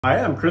Hi,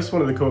 I'm Chris,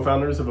 one of the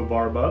co-founders of A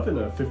Bar Above and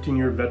a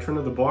 15-year veteran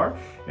of the bar.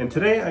 And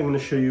today I'm going to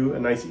show you a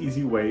nice,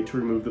 easy way to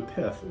remove the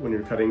pith when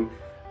you're cutting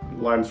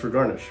limes for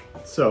garnish.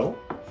 So,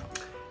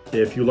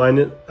 if you line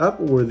it up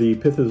where the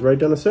pith is right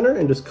down the center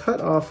and just cut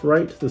off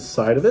right the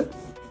side of it.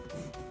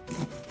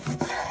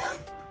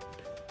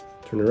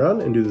 Turn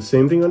around and do the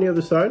same thing on the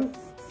other side.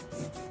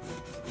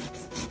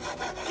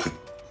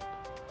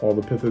 All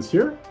the pith is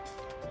here.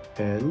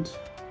 And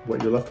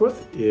what you're left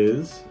with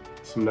is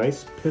some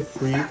nice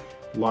pith-free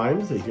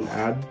limes that you can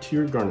add to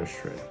your garnish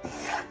tray.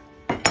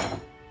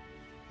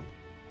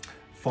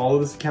 Follow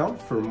this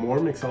account for more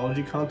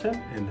mixology content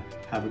and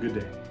have a good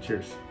day.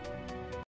 Cheers.